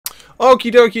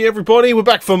Okie dokie everybody, we're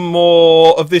back for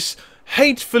more of this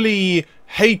hatefully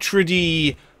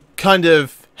hatredy kind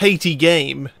of hatey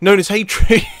game known as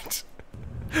Hatred.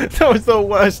 That was the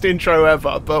worst intro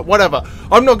ever, but whatever.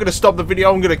 I'm not going to stop the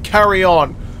video, I'm going to carry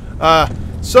on. We're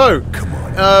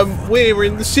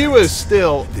in the sewers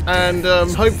still, and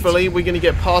hopefully we're going to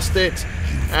get past it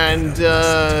and,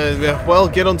 well,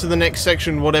 get on to the next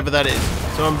section, whatever that is.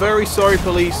 So I'm very sorry,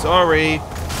 police, sorry.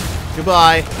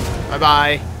 Goodbye.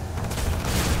 Bye-bye.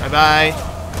 Bye-bye.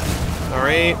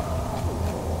 Sorry.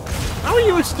 How are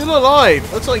you still alive?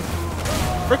 That's like...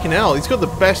 freaking hell, he's got the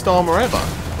best armor ever.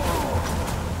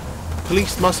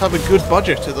 Police must have a good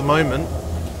budget at the moment.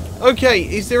 Okay,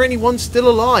 is there anyone still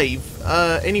alive?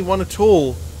 Anyone at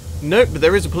all? Nope, but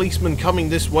there is a policeman coming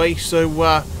this way, so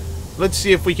let's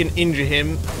see if we can injure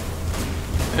him.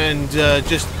 And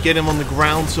just get him on the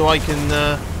ground so I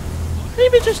can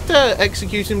maybe just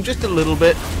execute him just a little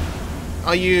bit.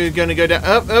 Are you going to go down?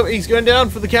 Oh, he's going down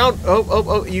for the count.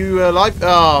 Oh, you alive?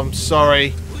 Oh, I'm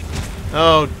sorry.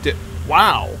 Oh,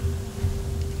 wow.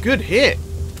 Good hit.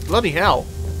 Bloody hell.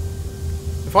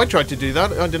 If I tried to do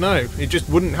that, I don't know. It just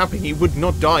wouldn't happen. He would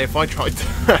not die if I tried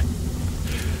that.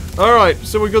 Alright,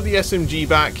 so we got the SMG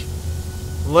back.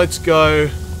 Let's go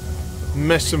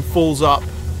mess some fools up.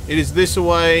 It is this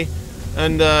away,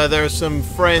 and there are some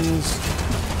friends.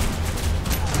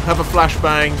 Have a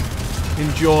flashbang.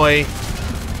 Enjoy.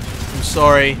 I'm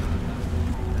sorry.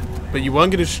 But you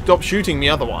weren't going to stop shooting me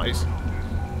otherwise.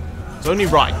 It's only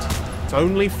right. It's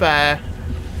only fair.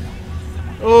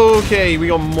 Okay, we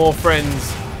got more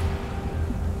friends.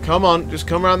 Come on, just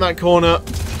come around that corner.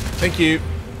 Thank you.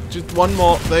 Just one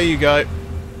more. There you go.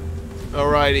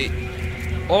 Alrighty.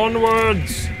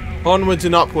 Onwards! Onwards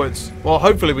and upwards. Well,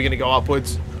 hopefully we're going to go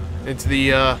upwards. Into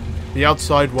the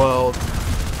outside world.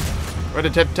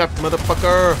 Rat-a-tat-tat,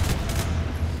 motherfucker!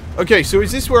 Okay, so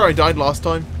is this where I died last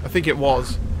time? I think it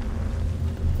was.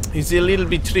 It's a little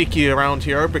bit tricky around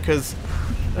here because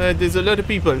there's a lot of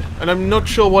people, and I'm not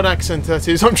sure what accent that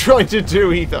is I'm trying to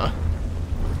do either.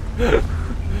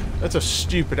 That's a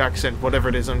stupid accent, whatever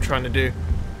it is I'm trying to do.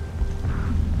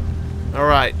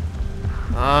 Alright.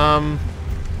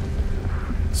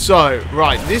 So,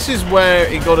 right, this is where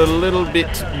it got a little bit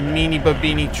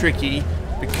meanie-babini tricky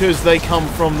because they come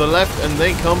from the left and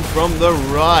they come from the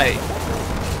right.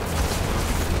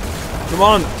 Come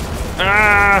on!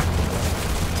 Ah!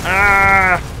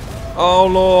 Ah! Oh,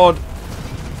 Lord.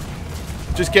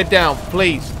 Just get down,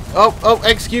 please. Oh,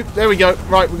 execute. There we go.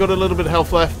 Right, we got a little bit of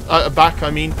health left. Back,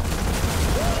 I mean.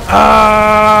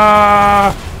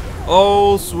 Ah!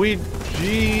 Oh, sweet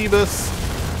Jeebus.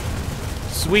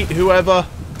 Sweet whoever.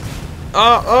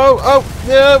 No. Oh,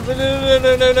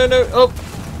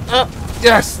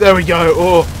 yes, there we go.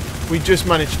 Oh, we just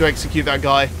managed to execute that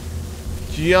guy.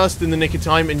 Just in the nick of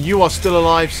time, and you are still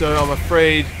alive, so I'm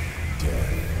afraid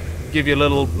give you a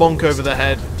little bonk over the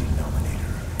head.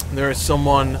 There is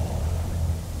someone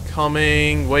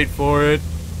coming. Wait for it.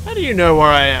 How do you know where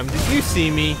I am? Did you see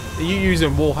me? Are you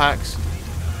using wall hacks?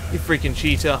 You freaking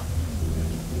cheater.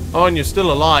 Oh, and you're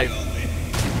still alive.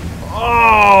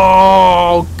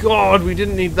 Oh, God. We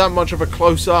didn't need that much of a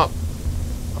close-up.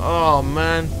 Oh,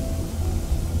 man.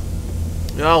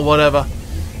 Oh, whatever.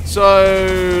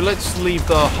 So, let's leave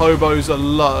the hobos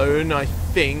alone, I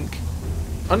think.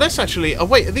 Unless, actually... oh,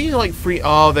 wait. Are these, like, free...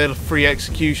 oh, they're free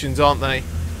executions, aren't they?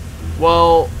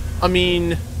 Well, I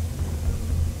mean...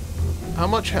 how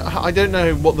much... I don't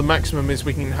know what the maximum is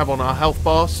we can have on our health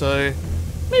bar, so...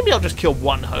 maybe I'll just kill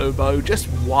one hobo. Just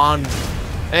one.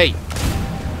 Hey.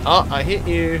 Oh, I hit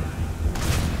you.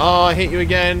 Oh, I hit you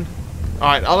again.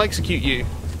 Alright, I'll execute you.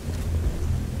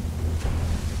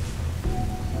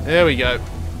 There we go.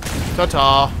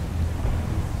 Ta-ta.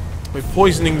 We're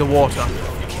poisoning the water.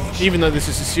 Even though this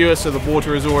is a sewer, so the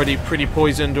water is already pretty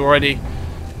poisoned already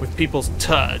with people's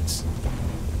turds.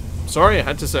 Sorry, I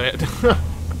had to say it.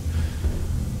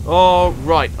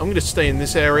 Alright, I'm going to stay in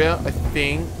this area, I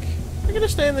think. I'm going to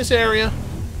stay in this area.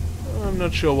 I'm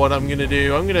not sure what I'm going to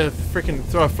do. I'm going to freaking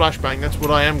throw a flashbang. That's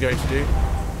what I am going to do.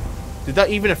 Did that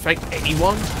even affect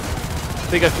anyone? I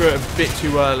think I threw it a bit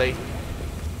too early.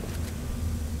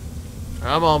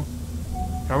 Come on.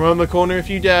 Come around the corner if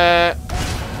you dare.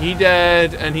 He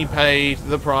dared, and he paid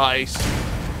the price.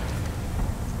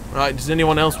 Right, does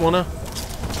anyone else wanna?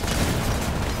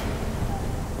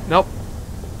 Nope.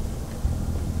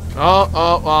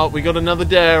 Oh, we got another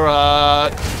darer.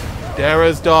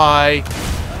 Darers die.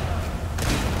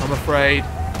 I'm afraid.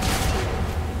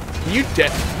 You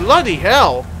dead? Bloody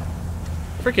hell!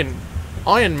 Freaking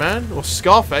Iron Man, or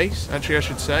Scarface, actually I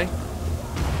should say.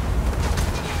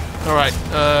 Alright,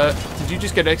 did you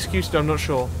just get executed? I'm not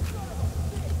sure.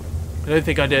 I don't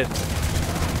think I did.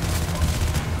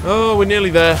 Oh, we're nearly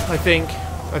there, I think.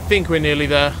 I think we're nearly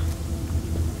there.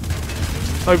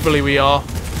 Hopefully we are.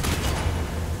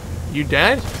 You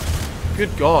dead?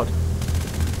 Good God.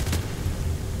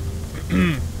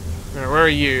 Now, where are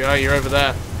you? Oh, you're over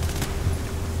there.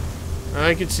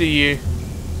 I can see you.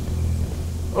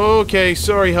 Okay,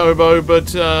 sorry, hobo,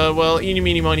 but, well, eeny,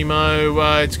 meeny, miny, mo,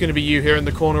 it's gonna be you here in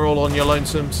the corner all on your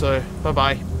lonesome, so,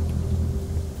 bye-bye.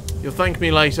 You'll thank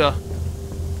me later.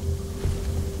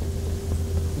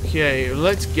 Okay,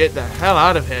 let's get the hell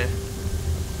out of here.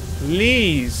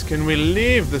 Please, can we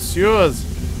leave the sewers?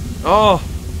 Oh,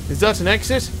 is that an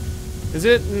exit? Is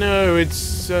it? No, it's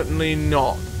certainly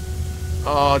not.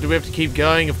 Oh, do we have to keep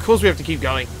going? Of course we have to keep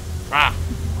going. Ah.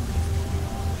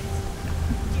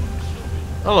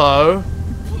 Hello.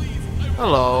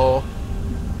 Hello.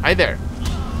 Hi there.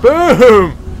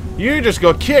 Boom! You just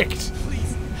got kicked.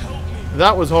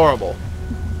 That was horrible.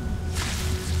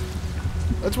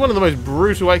 That's one of the most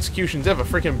brutal executions ever.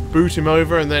 Freaking boot him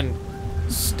over and then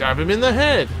stab him in the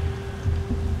head.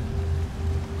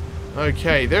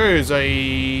 Okay, there's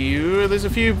a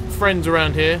few friends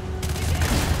around here.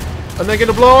 And they're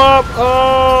gonna blow up!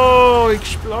 Oh!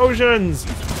 Explosions!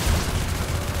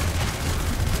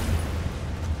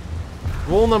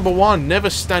 Rule number 1, never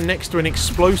stand next to an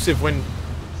explosive when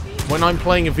I'm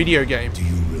playing a video game. Do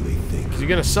you really think? Because you're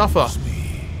gonna suffer.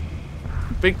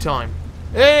 Big time.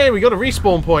 Hey, we got a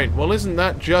respawn point. Well, isn't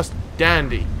that just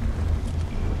dandy?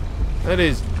 That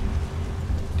is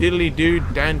diddly-doo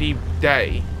dandy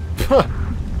day. Right,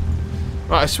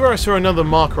 I swear I saw another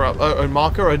marker up.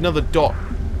 Another dot.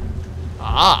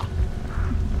 Aha!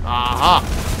 Aha!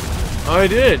 I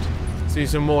did see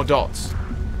some more dots.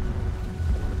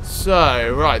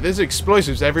 So, right, there's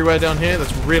explosives everywhere down here.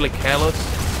 That's really careless.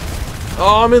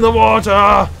 Oh, I'm in the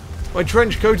water! My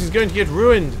trench coat is going to get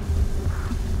ruined.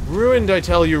 Ruined, I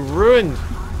tell you, ruined.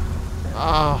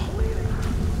 Ah.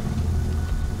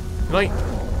 Can I?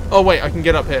 Oh wait, I can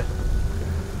get up here.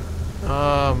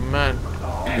 Oh man.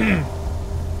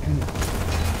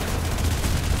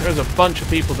 There's a bunch of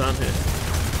people down here.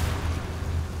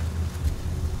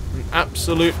 An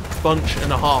absolute bunch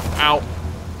and a half. Ow.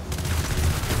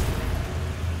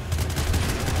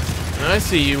 I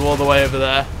see you all the way over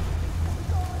there.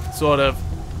 Sort of.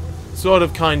 Sort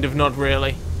of, kind of, not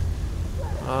really.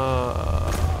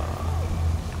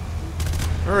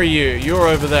 Where are you? You're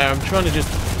over there. I'm trying to just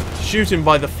shoot him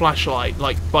by the flashlight.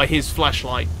 Like, by his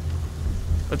flashlight.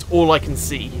 That's all I can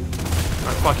see.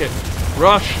 Alright, fuck it.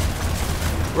 Rush!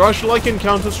 Rush like in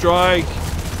Counter-Strike!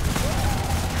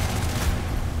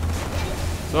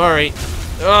 Sorry.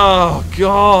 Oh,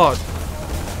 God!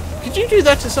 Could you do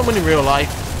that to someone in real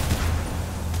life?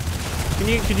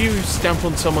 Could you stamp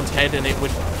on someone's head and it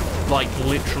would, like,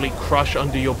 literally crush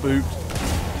under your boot?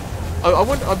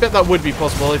 I bet that would be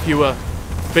possible if you were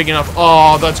big enough.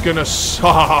 Oh, that's gonna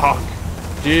suck,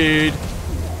 dude.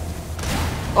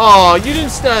 Oh, you didn't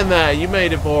stand there. You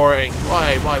made it boring.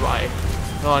 Why?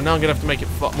 Oh, now I'm gonna have to make it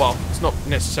fun. Well, it's not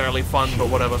necessarily fun, but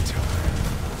whatever.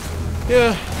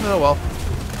 Yeah, oh well.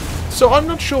 So I'm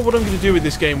not sure what I'm going to do with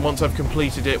this game once I've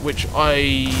completed it, which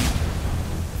I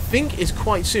think is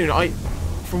quite soon.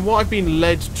 From what I've been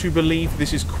led to believe,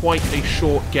 this is quite a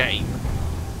short game.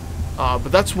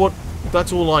 But that's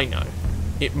all I know.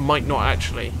 It might not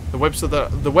actually. The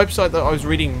website that I was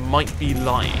reading might be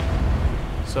lying.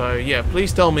 So yeah,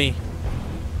 please tell me,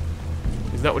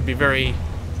 because that would be very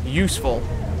useful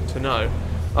to know.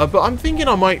 But I'm thinking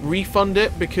I might refund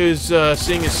it, because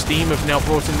seeing as Steam have now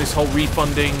brought in this whole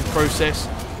refunding process,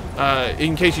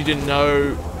 in case you didn't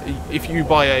know, if you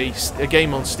buy a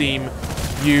game on Steam,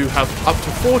 you have up to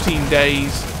 14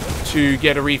 days to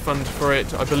get a refund for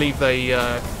it. I believe they,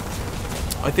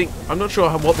 I'm not sure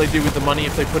what they do with the money,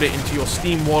 if they put it into your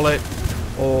Steam wallet,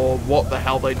 or what the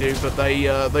hell they do, but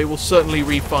they will certainly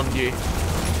refund you.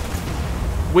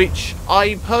 Which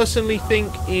I personally think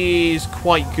is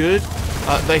quite good.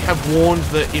 They have warned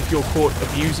that if you're caught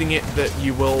abusing it, that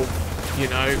you will, you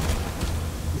know,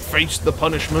 face the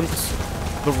punishments,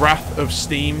 the wrath of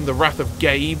Steam, the wrath of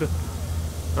Gabe.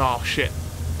 Oh, shit.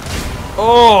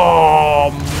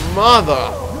 Oh, mother.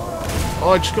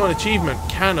 Oh, I just got an achievement.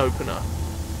 Can opener.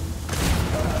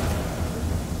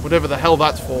 Whatever the hell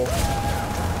that's for.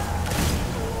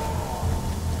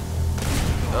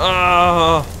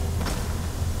 Ah.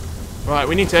 Right,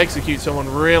 we need to execute someone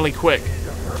really quick.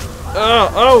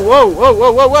 Oh, whoa, whoa,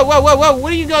 whoa, whoa, whoa, whoa, whoa, whoa,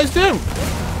 what are you guys doing?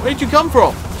 Where did you come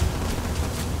from?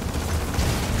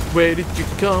 Where did you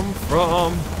come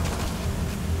from?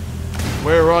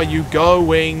 Where are you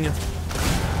going?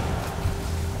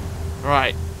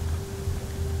 Right.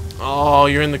 Oh,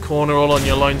 you're in the corner all on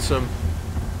your lonesome.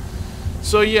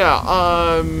 So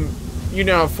yeah, you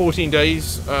now have 14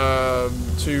 days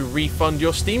to refund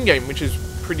your Steam game, which is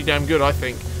pretty damn good, I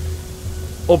think.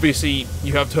 Obviously,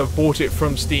 you have to have bought it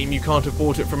from Steam. You can't have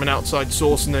bought it from an outside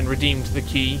source and then redeemed the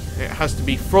key. It has to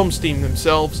be from Steam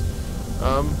themselves.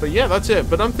 But yeah, that's it.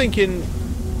 But I'm thinking,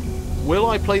 will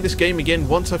I play this game again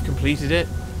once I've completed it?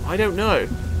 I don't know.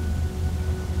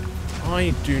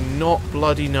 I do not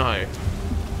bloody know.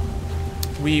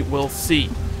 We will see.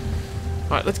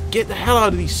 Alright, let's get the hell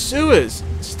out of these sewers.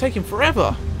 It's taking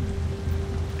forever.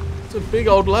 It's a big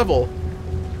old level.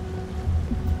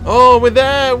 Oh, we're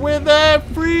there,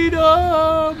 freedom!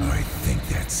 I think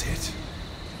that's it.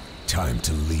 Time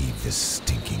to leave this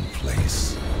stinking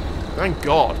place. Thank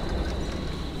God.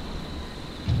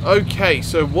 Okay,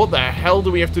 so what the hell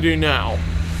do we have to do now?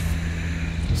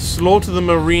 Slaughter the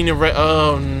marina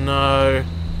oh no.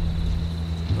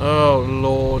 Oh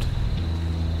Lord.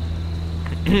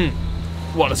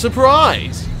 What a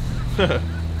surprise!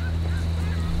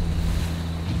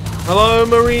 Hello,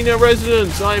 marina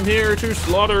residents. I'm here to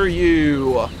slaughter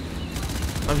you.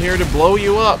 I'm here to blow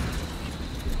you up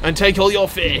and take all your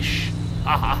fish.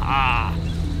 Ha ha ha!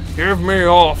 Give me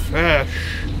your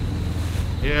fish.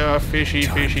 Yeah, fishy,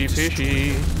 fishy,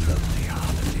 fishy.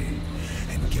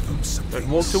 Don't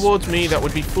walk towards me. That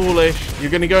would be foolish.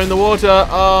 You're gonna go in the water.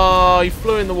 Oh, you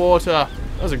flew in the water.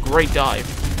 That was a great dive.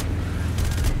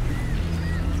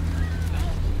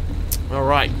 All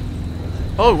right.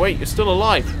 Oh wait, you're still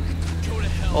alive.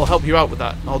 I'll help you out with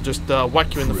that. I'll just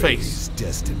whack you in the face.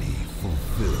 Destiny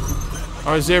fulfilled.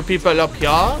 Are there people up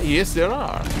here? Yes, there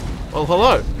are. Well,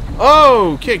 hello.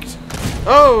 Oh, kicked.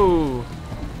 Oh.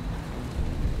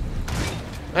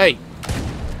 Hey.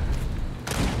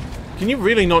 Can you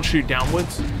really not shoot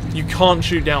downwards? You can't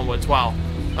shoot downwards. Wow.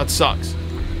 That sucks.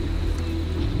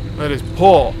 That is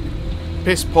poor.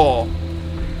 Piss poor.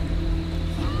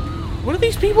 What are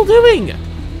these people doing?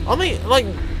 Are they, like,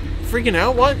 freaking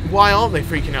out? Why aren't they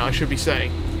freaking out, I should be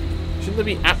saying? Shouldn't they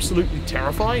be absolutely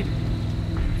terrified?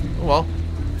 Oh, well.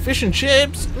 Fish and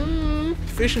chips?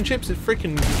 Fish and chips is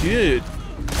freaking good.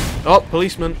 Oh,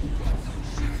 policeman.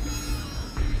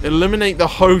 Eliminate the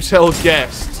hotel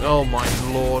guests. Oh, my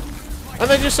lord. And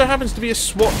there just so happens to be a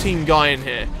SWAT team guy in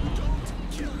here.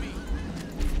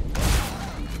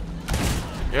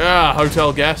 Yeah,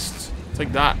 hotel guests.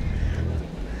 Take that.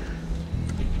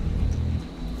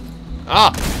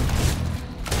 Ah!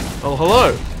 Oh,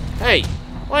 hello. Hey,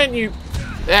 why don't you...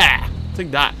 Ah!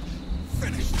 Take that.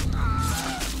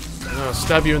 I'll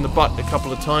stab you in the butt a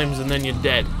couple of times and then you're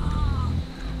dead.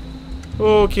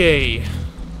 Okay.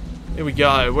 Here we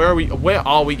go. Where are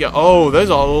we go? Oh, there's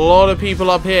a lot of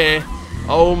people up here.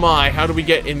 Oh my, how do we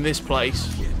get in this place?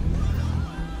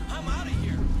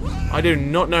 I do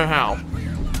not know how.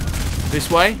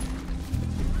 This way?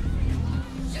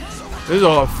 There's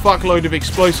a fuckload of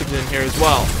explosives in here as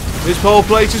well. This whole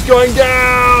place is going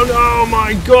down! Oh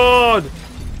my god!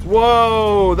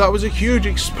 Whoa, that was a huge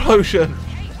explosion.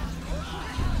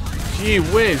 Gee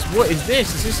whiz, what is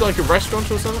this? Is this like a restaurant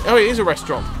or something? Oh, it is a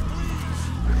restaurant.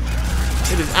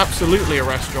 It is absolutely a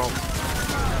restaurant.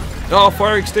 Oh,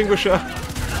 fire extinguisher.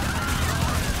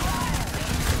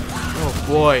 Oh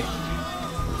boy.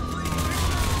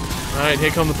 Alright,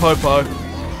 here come the popo.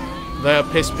 They are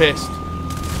pissed.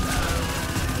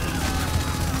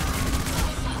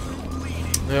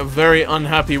 They are very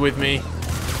unhappy with me.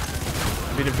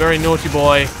 I've been a very naughty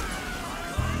boy.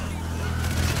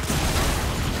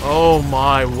 Oh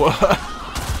my word.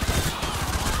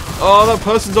 Oh, that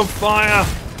person's on fire.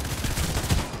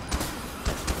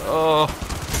 Oh.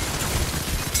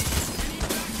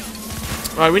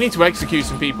 Alright, we need to execute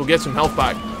some people, get some health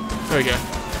back. There we go.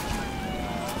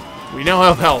 We now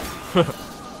have health.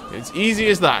 It's easy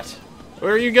as that.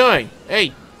 Where are you going?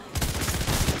 Hey.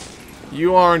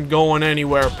 You aren't going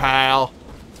anywhere, pal.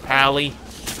 Pally.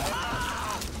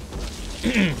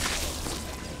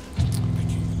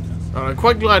 I'm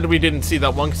quite glad we didn't see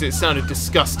that one because it sounded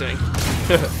disgusting.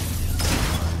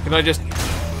 Can I just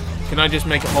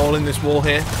make a hole in this wall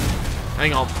here?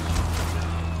 Hang on.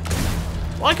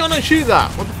 Why can't I shoot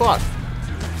that? What the fuck?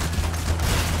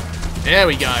 There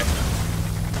we go.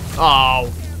 Oh.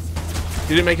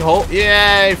 Did it make a hole?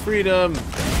 Yay, freedom.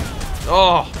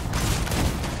 Oh.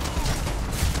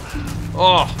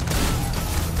 Oh.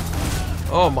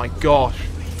 Oh my gosh.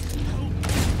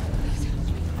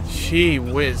 Gee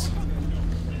whiz.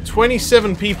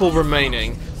 27 people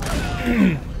remaining.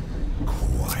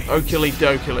 Okily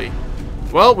dokily.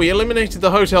 Well, we eliminated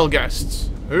the hotel guests.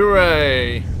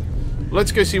 Hooray.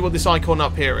 Let's go see what this icon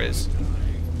up here is.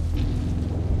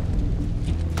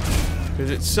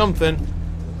 Because it's something.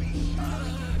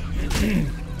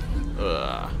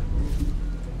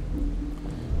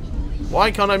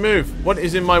 Why can't I move? What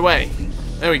is in my way?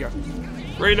 There we go.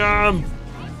 Freedom!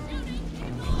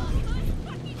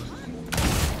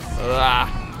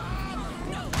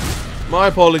 My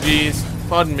apologies.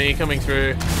 Pardon me, coming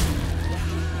through.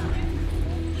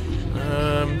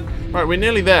 Right, we're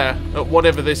nearly there at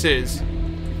whatever this is.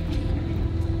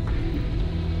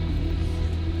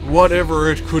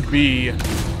 Whatever it could be.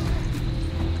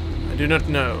 I do not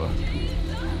know.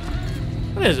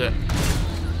 What is it?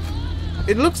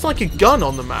 It looks like a gun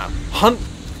on the map.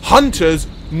 Hunters?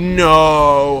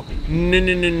 No.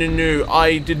 No.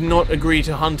 I did not agree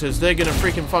to hunters. They're gonna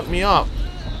freaking fuck me up.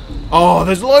 Oh,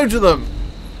 there's loads of them.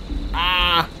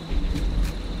 Ah.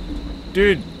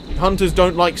 Dude, hunters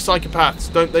don't like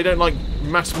psychopaths. They don't like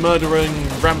mass murdering,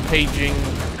 rampaging,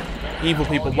 evil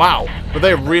people. Wow. But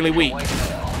they're really weak.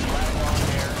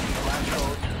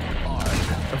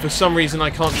 And for some reason I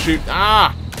can't shoot.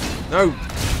 Ah! No.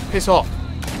 Piss off.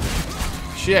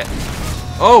 Shit.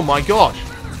 Oh my gosh.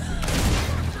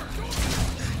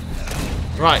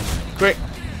 Right. Quick.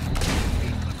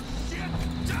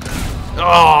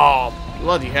 Oh,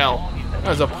 bloody hell. That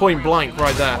was a point blank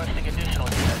right there.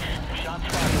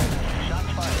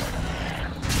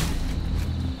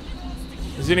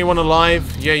 Is anyone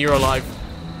alive? Yeah, you're alive.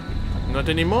 Not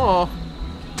anymore.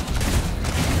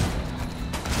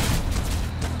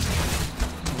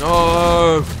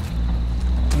 No.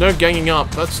 No ganging up.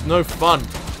 That's no fun.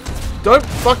 Don't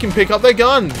fucking pick up their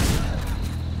guns.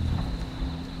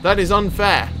 That is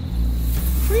unfair.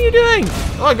 What are you doing?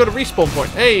 Oh, I got a respawn point.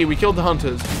 Hey, we killed the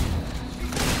hunters.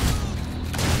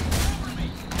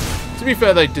 To be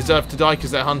fair, they deserve to die because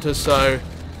they're hunters, so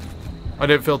I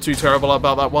don't feel too terrible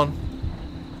about that one.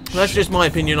 That's just my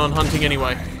opinion on hunting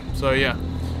anyway. So, yeah.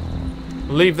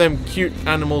 Leave them cute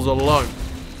animals alone.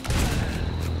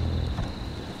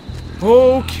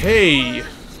 Okay.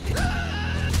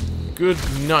 Good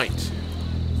night.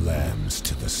 Lambs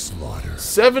to the slaughter.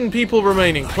 7 people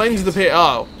remaining. Cleanse the pit.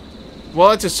 Oh. Well,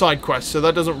 that's a side quest, so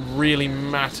that doesn't really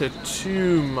matter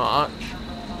too much.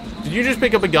 Did you just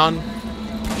pick up a gun?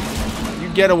 You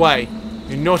get away.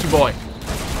 You naughty boy.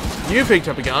 You picked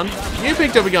up a gun. You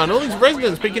picked up a gun. All these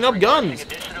residents picking up guns.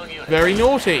 Very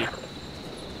naughty.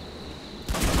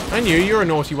 And you're a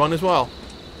naughty one as well.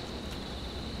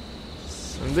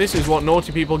 And this is what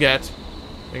naughty people get.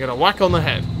 They're gonna whack on the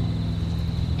head.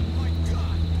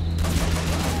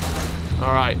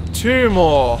 Alright, 2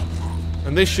 more.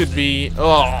 And this should be...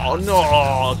 Oh,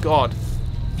 no, God.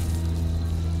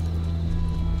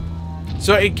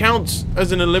 So it counts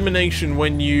as an elimination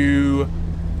when you...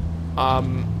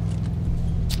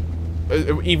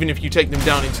 even if you take them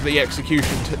down into the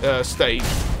execution stage.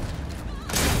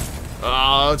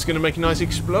 Ah, it's going to make a nice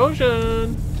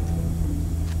explosion.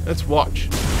 Let's watch.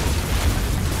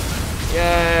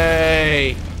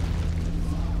 Yay!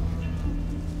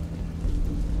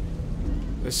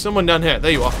 There's someone down here.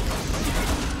 There you are.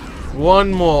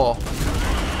 1 more.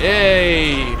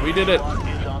 Yay! We did it.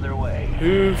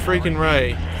 Who freaking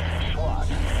Ray?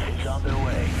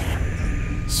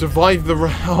 Survive the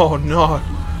rain. Oh no.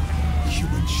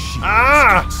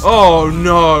 Ah! Oh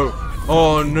no.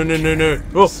 Oh no.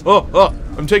 Oh.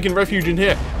 I'm taking refuge in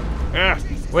here. Ah.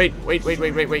 Wait.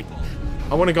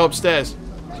 I want to go upstairs.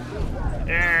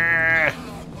 Ah.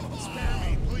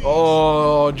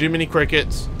 Oh, Jiminy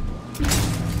Crickets.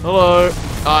 Hello.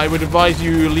 I would advise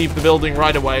you leave the building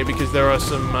right away because there are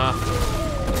some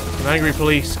angry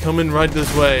police coming right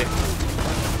this way.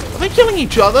 Are they killing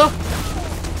each other?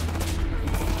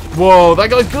 Whoa, that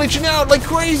guy's glitching out like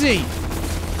crazy.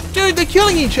 Dude, they're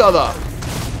killing each other.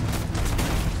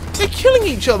 They're killing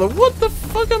each other. What the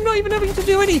fuck? I'm not even having to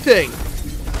do anything.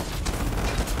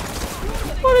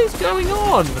 What is going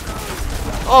on?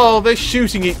 Oh, they're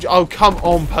shooting each... Oh, come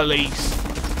on, police.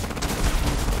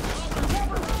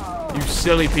 You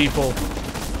silly people.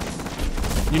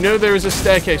 You know there is a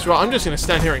staircase, right? I'm just going to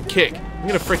stand here and kick. I'm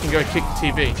going to freaking go kick the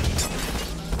TV.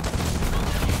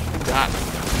 That.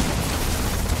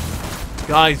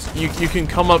 Guys, you can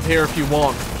come up here if you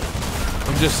want.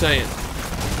 I'm just saying.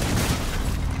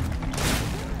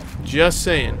 Just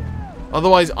saying.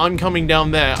 Otherwise, I'm coming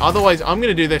down there. Otherwise, I'm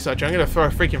going to do this, actually. I'm going to throw a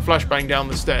freaking flashbang down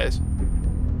the stairs.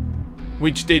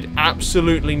 Which did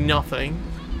absolutely nothing.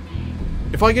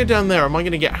 If I go down there, am I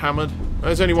going to get hammered?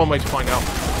 There's only one way to find out.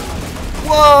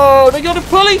 Whoa! They got a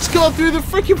police car through the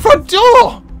freaking front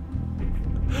door!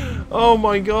 Oh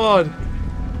my god.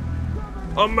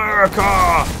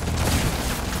 America!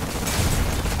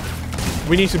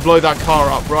 We need to blow that car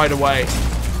up right away.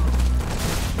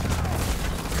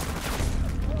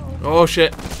 Oh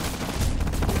shit.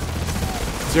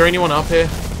 Is there anyone up here?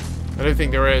 I don't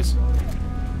think there is.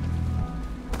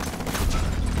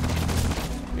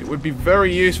 It would be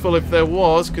very useful if there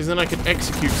was, because then I could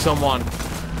execute someone.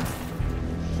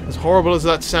 As horrible as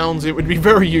that sounds, it would be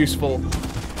very useful.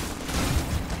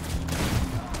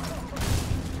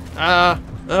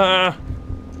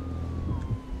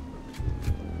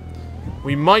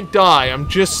 We might die, I'm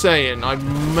just saying. I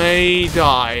may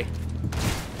die.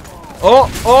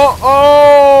 Oh,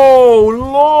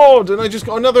 Lord! And I just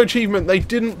got another achievement. They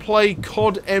didn't play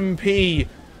COD MP.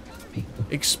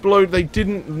 They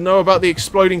didn't know about the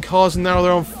exploding cars and now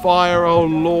they're on fire. Oh,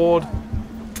 Lord.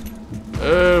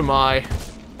 Oh, my.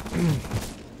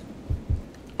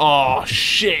 Oh,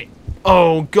 shit.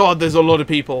 Oh, God, there's a lot of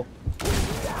people.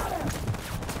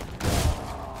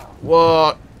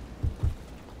 What?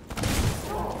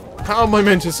 How am I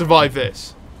meant to survive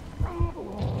this?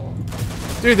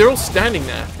 Dude, they're all standing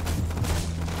there.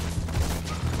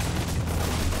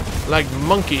 Like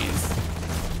monkeys.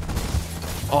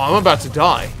 Oh, I'm about to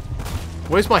die.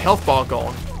 Where's my health bar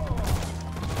gone?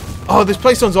 Oh, this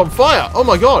place is on fire. Oh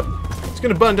my god. It's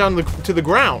going to burn down to the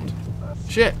ground.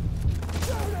 Shit.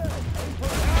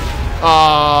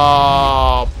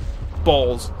 Ah,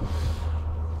 balls.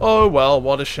 Oh well,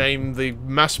 what a shame the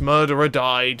mass murderer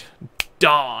died.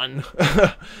 Darn.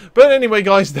 But anyway,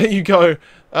 guys, there you go.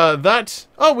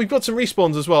 Oh, we've got some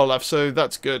respawns as well left, so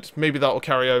that's good. Maybe that will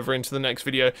carry over into the next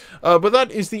video. But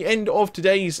that is the end of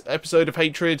today's episode of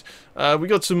Hatred. We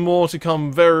got some more to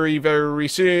come very, very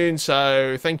soon,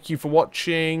 so thank you for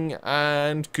watching,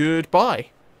 and goodbye.